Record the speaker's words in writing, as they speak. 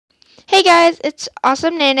Hey guys, it's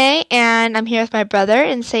Awesome Nene, and I'm here with my brother,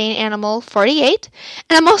 Insane Animal 48,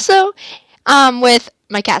 and I'm also with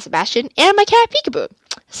my cat Sebastian and my cat Peekaboo.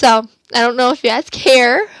 So I don't know if you guys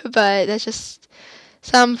care, but that's just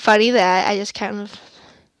some funny that I just kind of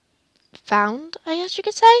found, I guess you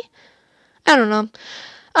could say. I don't know.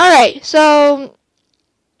 All right, so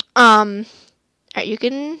all right, you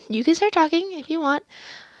can start talking if you want.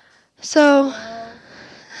 So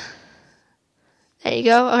there you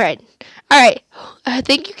go. All right. I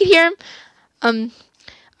think you can hear him.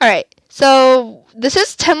 All right. So this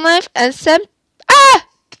is 10 Life SMP. Ah!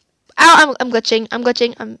 Ow! I'm glitching.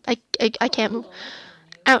 I can't move.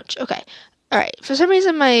 Ouch. Okay. All right. For some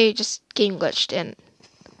reason, my just game glitched and.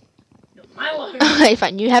 My watermelon. Okay,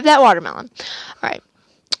 fine. You have that watermelon. All right.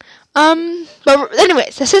 But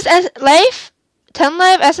anyways, this is Life 10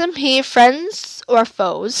 Life SMP Friends or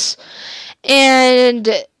Foes, and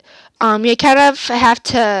you kind of have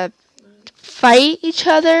to fight each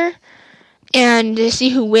other and see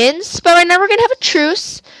who wins. But right now we're gonna have a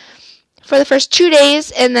truce for the first 2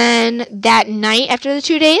 days, and then that night after the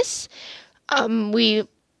 2 days, we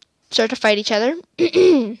start to fight each other.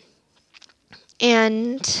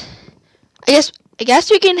 And I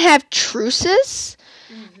guess we can have truces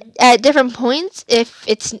at different points if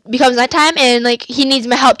it becomes nighttime and like he needs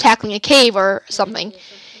my help tackling a cave or something.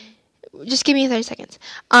 Just give me 30 seconds.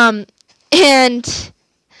 And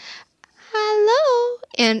hello.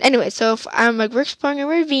 And anyway, so if we're exploring a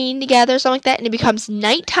ravine together or something like that, and it becomes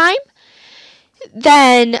nighttime,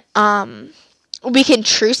 then we can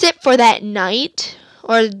truce it for that night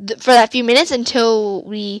or for that few minutes until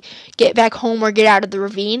we get back home or get out of the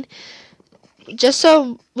ravine. Just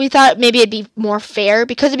so we thought maybe it'd be more fair,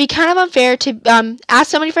 because it'd be kind of unfair to ask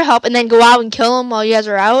somebody for help and then go out and kill them while you guys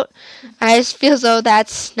are out. I just feel as though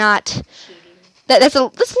that's not that's a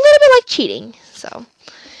little bit like cheating. So, all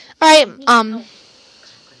right, I'm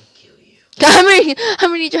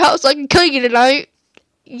gonna need your help so I can kill you tonight.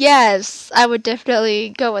 Yes, I would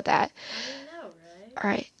definitely go with that. I know, right? All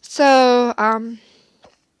right, so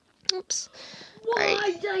oops.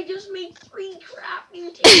 Why did I just make 3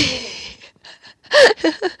 crafting tables? What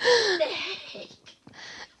the heck?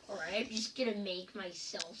 Alright, I'm just gonna make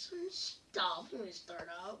myself some stuff. I'm gonna start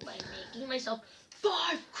out by making myself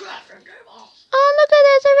 5 crafting tables. Oh, look at,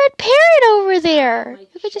 there's a red parrot over there.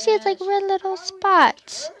 You can just see it's like red little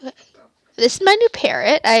spots. This is my new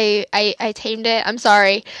parrot. I tamed it. I'm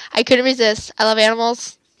sorry. I couldn't resist. I love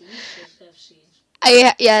animals. These fish have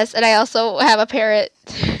seeds. Yes, and I also have a parrot.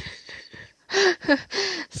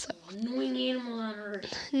 So, Annoying animal on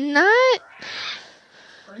earth. not.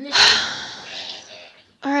 Burn this.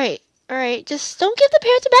 All right. Just don't give the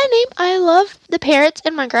parrots a bad name. I love the parrots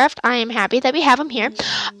in Minecraft. I am happy that we have them here.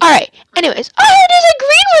 All right. Anyways, oh, there's a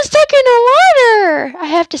green one stuck in the water. I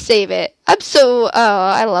have to save it. I'm so. Oh,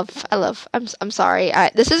 I love. I'm sorry.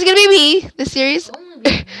 This is gonna be me. This series. It's only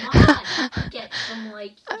be mod. Get some,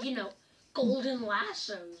 like, golden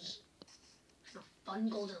lassos. How fun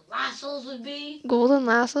golden lassos would be. Golden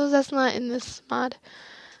lassos. That's not in this mod.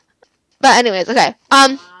 But anyways, okay.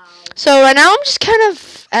 Wow. So right now I'm just kind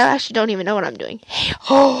of. I actually don't even know what I'm doing.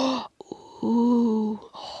 Oh. Ooh.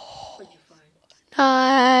 What'd you find?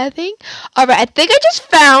 Nothing. Alright, I think I just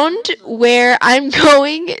found where I'm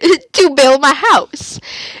going to build my house.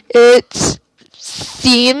 It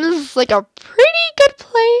seems like a pretty good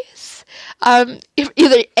place. If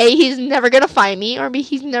either A, he's never gonna find me, or B,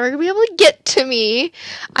 he's never gonna be able to get to me.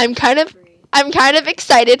 I'm kind of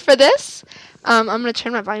excited for this. I'm gonna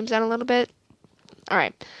turn my volumes down a little bit.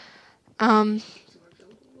 Alright.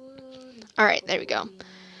 Alright, there we go.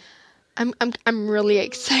 I'm really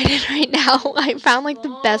excited right now. I found like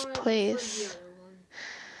the best place.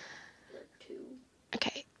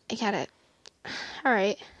 Okay, I got it.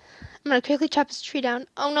 Alright. I'm gonna quickly chop this tree down.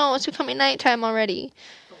 Oh no, it's becoming nighttime already.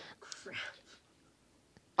 Oh, crap.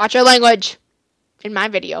 Watch your language in my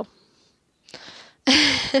video.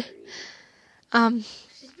 This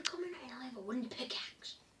is becoming night. I have a wooden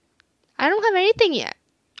pickaxe. I don't have anything yet.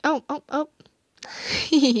 Oh.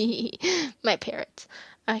 My parrots.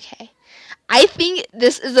 Okay. I think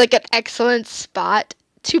this is like an excellent spot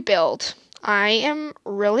to build. I am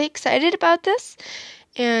really excited about this,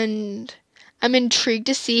 and I'm intrigued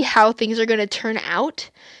to see how things are going to turn out.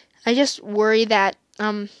 I just worry that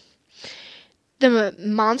the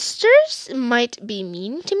monsters might be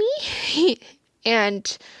mean to me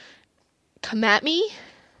and come at me.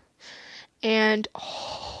 And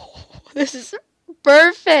this is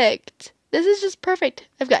perfect. This is just perfect.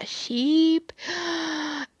 I've got sheep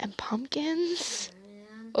and pumpkins.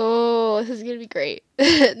 Oh, this is gonna be great.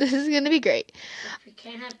 This is gonna be great. We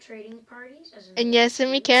can't have trading parties. And yes,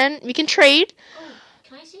 and we can trade. Oh,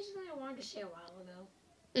 can I say something I wanted to say a while ago?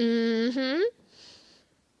 Mm-hmm.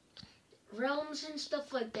 Realms and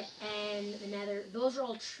stuff like the End, the Nether, those are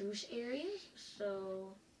all truce areas.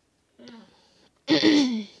 So,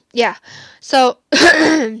 yeah. Yeah. So,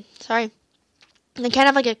 sorry. They kind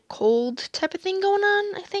of like a cold type of thing going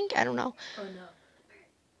on, I think. I don't know. Oh no.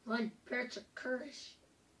 Run, parrots are cursed.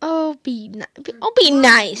 Oh, be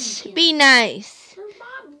nice. Be nice. They're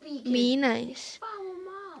mob beacons. Be nice. Follow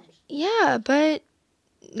mobs. Yeah, but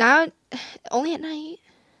now only at night.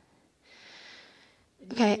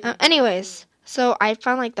 Okay. Anyways, so I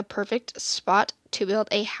found like the perfect spot to build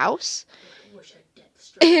a house,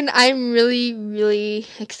 and I'm really, really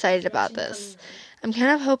excited about this. I'm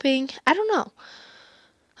kind of hoping. I don't know.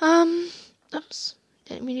 Oops,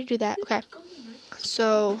 didn't mean to do that. Okay,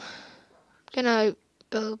 so I'm gonna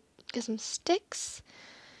get some sticks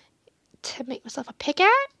to make myself a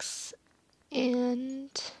pickaxe, and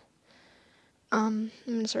I'm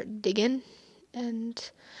gonna start digging,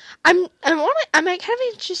 and I'm kind of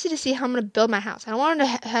interested to see how I'm gonna build my house. I don't want to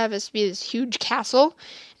have this be this huge castle,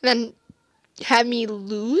 and then have me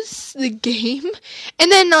lose the game,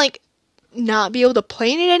 and then like not be able to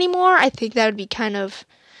play in it anymore. I think that would be kind of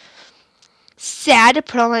sad to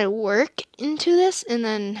put all my work into this and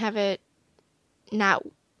then have it not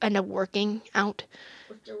end up working out.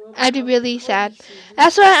 I'd be really sad.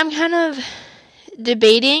 That's why I'm kind of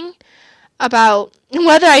debating about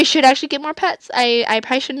whether I should actually get more pets. I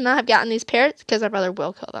probably should not have gotten these parrots because my brother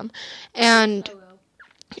will kill them. And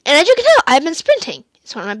as you can tell, I've been sprinting.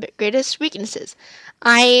 It's one of my greatest weaknesses.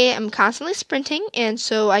 I am constantly sprinting, and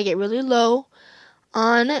so I get really low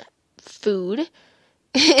on food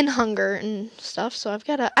and hunger and stuff. So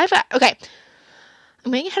okay, I'm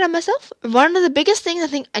getting ahead of myself. One of the biggest things I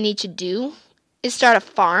think I need to do is start a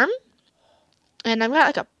farm, and I've got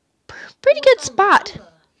like a pretty good spot.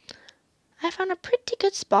 I found a pretty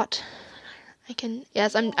good spot.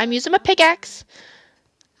 I'm using my pickaxe.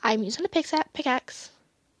 I'm using a pickaxe.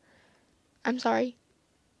 I'm sorry.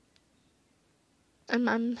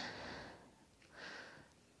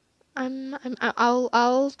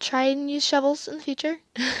 I'll try and use shovels in the future.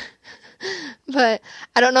 But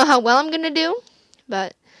I don't know how well I'm gonna do.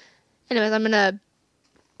 But anyways, I'm gonna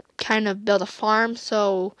kind of build a farm,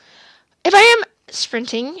 so if I am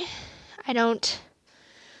sprinting, I don't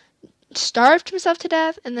starve myself to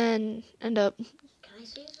death and then end up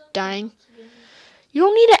dying. You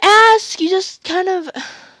don't need to ask. You just kind of.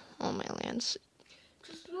 Oh my lands.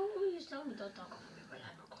 Just always tell me don't talk over me, but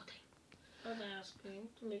I'm recording. I'm asking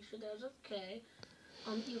to make sure that's okay.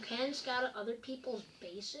 You can scout at other people's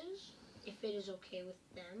bases if it is okay with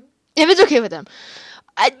them. If it's okay with them.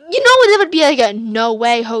 That would be like a no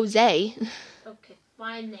way, Jose. Okay,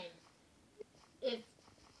 fine then.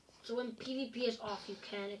 So when PvP is off, you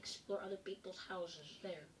can explore other people's houses.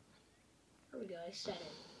 There we go, I said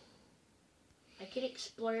it. I can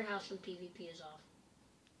explore your house when PvP is off.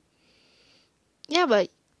 Yeah, but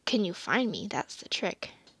can you find me? That's the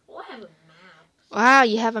trick. Well, I have a map. Wow,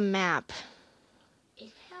 you have a map.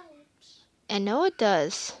 It helps. I know it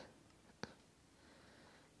does.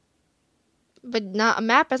 But a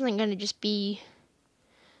map isn't going to just be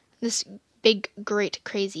this big, great,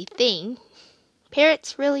 crazy thing.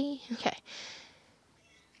 Parrots, really? Okay.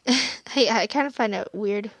 I kind of find it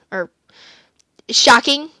weird or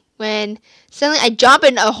shocking when suddenly I jump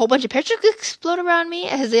and a whole bunch of parrots explode around me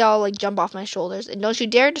as they all like jump off my shoulders. And don't you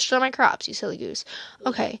dare destroy my crops, you silly goose.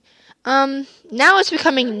 Okay. Now it's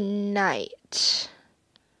becoming night.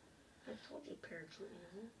 I told you parrots were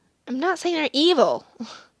evil. I'm not saying they're evil.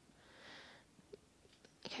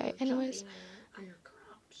 Okay, anyways. On your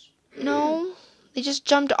crops. No, they just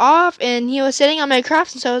jumped off and he was sitting on my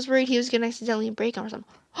crops, and so I was worried he was going to accidentally break them or something.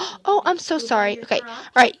 Oh, I'm so sorry. Okay,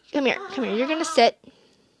 alright, come here. You're going to sit.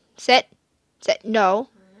 Sit. No.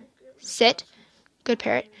 Sit. Good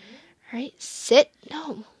parrot. Alright, sit.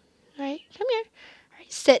 No. Alright, come here.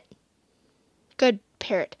 Alright, sit. Good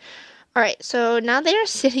parrot. Alright, so now they are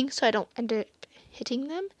sitting so I don't end up hitting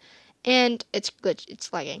them. And it's glitch.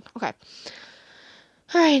 It's lagging. Okay.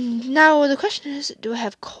 Alright, now the question is, do I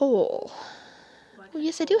have coal? Well,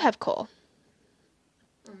 yes, I do have coal.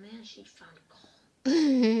 Oh man, she found coal.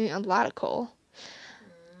 A lot of coal.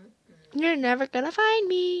 You're never gonna find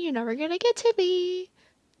me. You're never gonna get to me.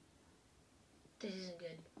 This isn't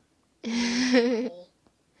good.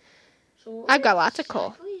 So I've got lots of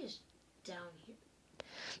coal. Down here.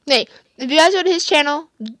 Hey, if you guys go to his channel,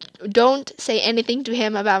 don't say anything to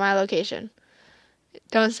him about my location.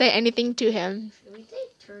 Don't say anything to him. Should we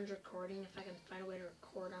take turns recording if I can find a way to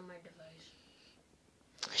record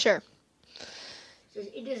Sure.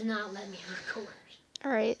 It does not let me record.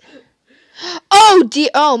 All right. Oh dear.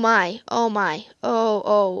 Oh my. Oh my.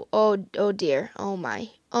 Oh dear. Oh my.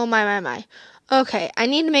 Oh my. Okay, I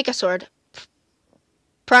need to make a sword.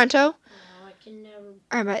 Pronto. Oh, I can never.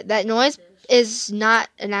 All right, that noise is not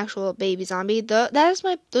an actual baby zombie. Those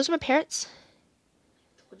are my parrots.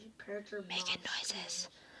 Told you parrots are Making mobsters.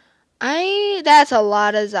 noises. That's a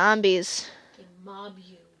lot of zombies. They mob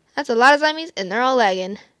you. That's a lot of zombies, and they're all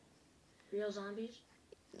lagging. Real zombies?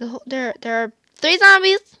 There are 3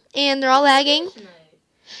 zombies, and they're all lagging. Tonight.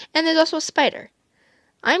 And there's also a spider.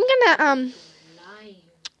 I'm gonna Lying.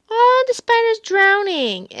 Oh, the spider's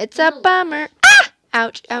drowning. It's a bummer. Ah!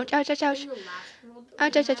 Ouch! Ouch! Ouch! Ouch! Ouch! In the last world that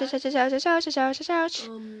Ouch! we Ouch! Ouch! had, Ouch! Ouch! Ouch! Ouch! Ouch! Ouch! Ouch!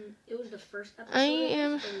 it was the first episode. I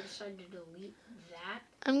am- So we decided to delete that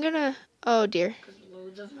I'm gonna. Oh dear. because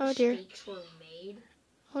loads of Oh, dear. mistakes were made.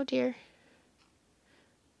 Oh dear.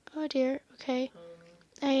 Oh dear. Okay.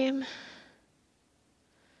 Um, I am.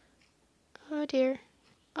 Oh dear.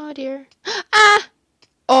 Oh dear. Ah!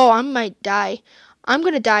 Oh, I might die. I'm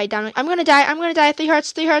gonna die down. I'm gonna die. I'm gonna die. 3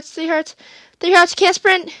 hearts. 3 hearts. 3 hearts. 3 hearts. Can't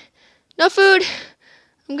sprint. No food.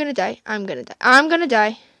 I'm gonna die. I'm gonna die. I'm gonna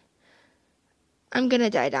die. I'm gonna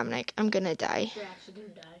die, Dominic. I'm gonna die. you're actually gonna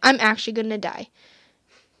die. I'm actually gonna die.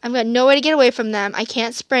 I've got no way to get away from them. I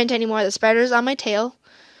can't sprint anymore. The spider's on my tail.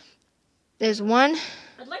 There's one.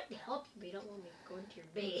 I'd like to help you, but you don't want me to go into your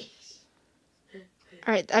base.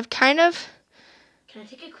 Alright, Can I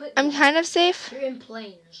take a quick? I'm kind of safe. You're in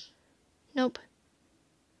planes. Nope.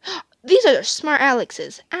 These are smart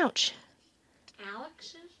Alexes. Ouch.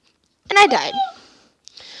 Alex's? And I died.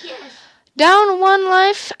 Yes. Down 1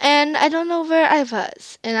 life, and I don't know where I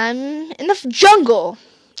was. And I'm in the jungle.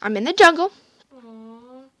 I'm in the jungle.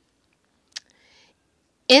 Aww.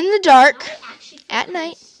 In the dark. I actually feel At kinda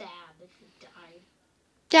night. sad that you died.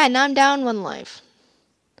 Yeah, now I'm down 1 life.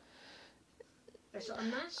 So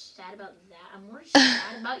I'm not sad about that. I'm more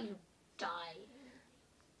sad about you dying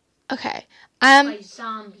Okay. by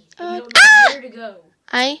zombies. And you don't know where to go.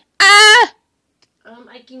 I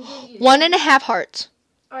I can give you 1.5 hearts.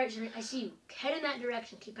 All right, Jeremy, I see you. Head in that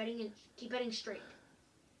direction. Keep heading straight.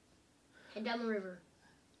 Head down the river.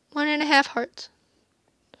 1.5 hearts.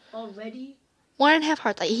 Already? 1.5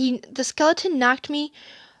 hearts. Like the skeleton knocked me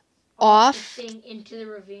The off. thing into the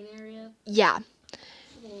ravine area. Yeah.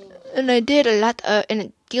 Oh, And I did a lot, and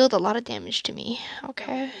it dealt a lot of damage to me.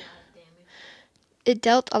 Okay. that was a lot of damage. It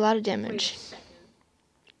dealt a lot of Wait damage. a second.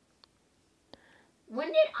 When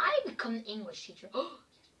did I become the English teacher?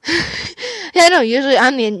 Yeah, no, usually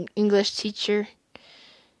I'm the English teacher.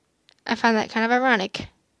 I find that kind of ironic.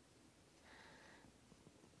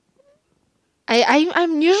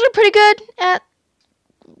 I'm usually pretty good at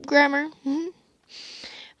grammar.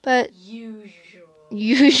 But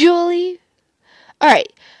usually...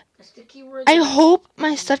 Alright, That's the key word. I hope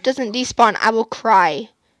my stuff doesn't despawn. I will cry.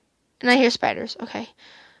 And I hear spiders. Okay.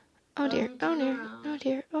 Oh dear, oh dear, oh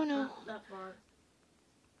dear, oh no. Not that far.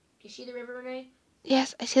 Do you see the river, Renee?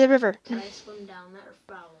 Yes, I see the river. Can I swim down that or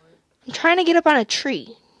follow it? I'm trying to get up on a tree.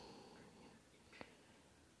 You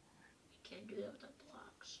can't do that without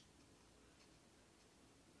blocks.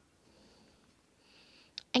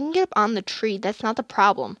 I can get up on the tree. That's not the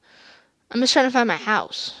problem. I'm just trying to find my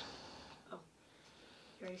house. You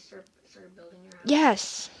already started building your house?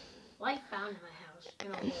 Yes. Well, I found my house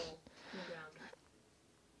in a hole in the ground.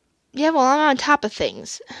 Yeah, well, I'm on top of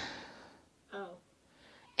things. Oh.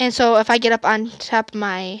 And so if I get up on top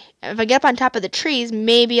of the trees,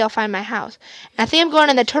 maybe I'll find my house. And I think I'm going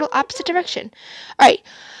in the total opposite direction. All right.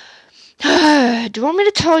 Do you want me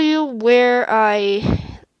to tell you where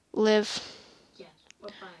I live? Yes.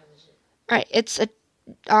 What biome is it? All right. It's a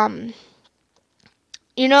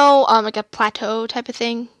like a plateau type of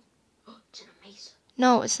thing. Oh, it's in a mesa.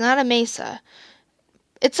 No, it's not a mesa.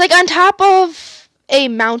 It's like on top of a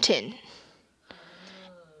mountain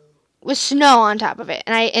with snow on top of it.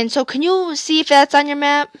 And so can you see if that's on your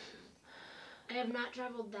map? I have not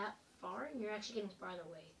traveled that far, and you're actually getting farther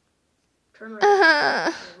away. Turn right.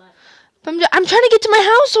 Uh, Turn left. I'm trying to get to my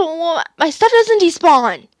house so my stuff doesn't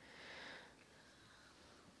despawn.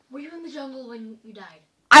 Were you in the jungle when you died?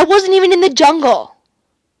 I wasn't even in the jungle.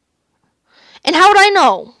 And how would I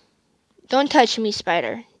know? Don't touch me,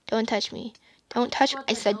 spider. Don't touch me. Don't touch me.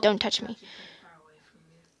 I said don't touch me.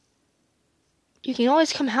 You can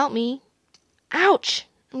always come help me. Ouch.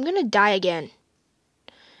 I'm going to die again.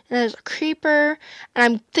 And there's a creeper.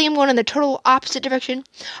 And I think I'm going in the total opposite direction.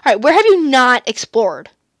 All right, where have you not explored?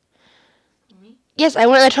 Me? Yes, I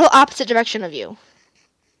went in the total opposite direction of you.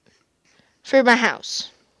 For my house.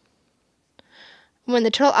 I went in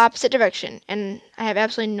the total opposite direction. And I have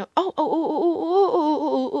absolutely no...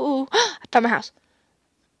 Ooh. I found my house.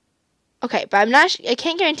 Okay, but I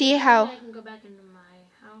can't guarantee how. I can go back into my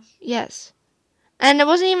house. Yes. And it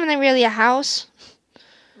wasn't even really a house.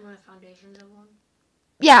 My foundations of one.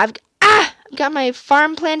 Yeah, I've got my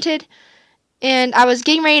farm planted, and I was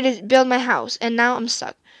getting ready to build my house, and now I'm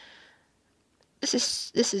stuck. This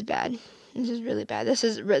is bad. This is really bad. This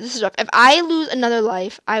is rough. If I lose another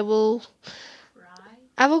life, I will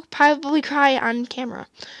probably cry on camera.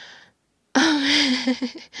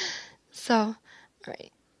 So, all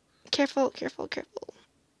right. Careful. Okay.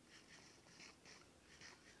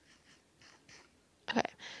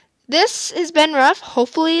 This has been rough.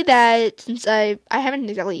 Hopefully that since I haven't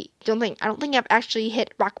exactly I don't think I've actually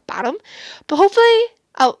hit rock bottom, but hopefully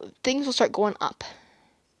things will start going up.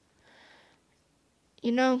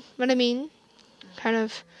 You know what I mean? Kind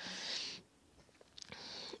of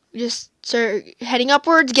just start heading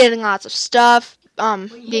upwards, getting lots of stuff,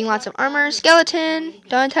 getting lots of armor, skeleton.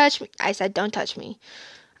 Don't touch me. I said don't touch me.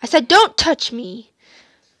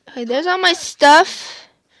 Okay, there's all my stuff.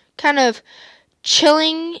 Kind of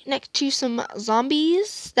chilling next to some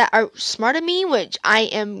zombies that are smart at me, which I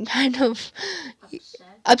am kind of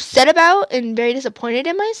upset about and very disappointed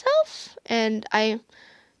in myself. And I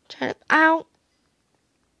try to ow.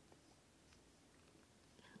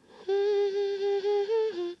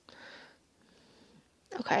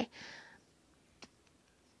 Okay.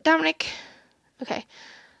 Dominic. Okay.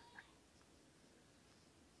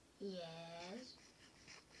 Yes.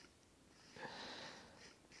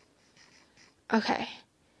 Okay.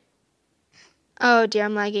 Oh dear,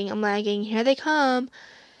 I'm lagging. Here they come.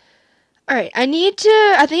 Alright, I think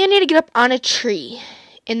I need to get up on a tree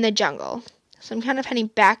in the jungle. So I'm kind of heading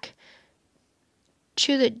back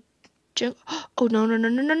to the jungle. Oh,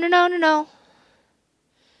 no.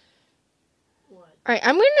 What? Alright,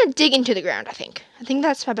 I'm going to dig into the ground, I think. I think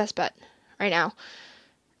that's my best bet right now.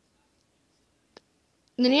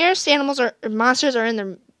 The nearest monsters are in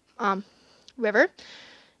the river.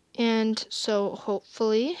 And so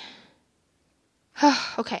hopefully...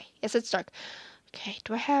 Okay, yes, it's dark. Okay,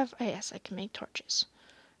 do I have... Oh, yes, I can make torches.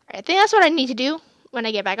 Alright, I think that's what I need to do when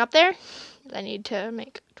I get back up there. I need to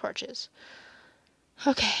make torches.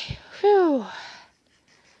 Okay, whew.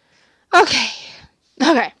 Okay.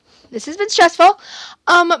 This has been stressful.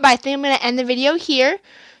 But I think I'm going to end the video here.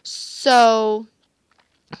 So,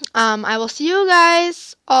 I will see you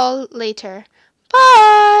guys all later.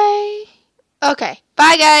 Bye! Okay,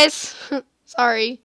 bye guys. Sorry.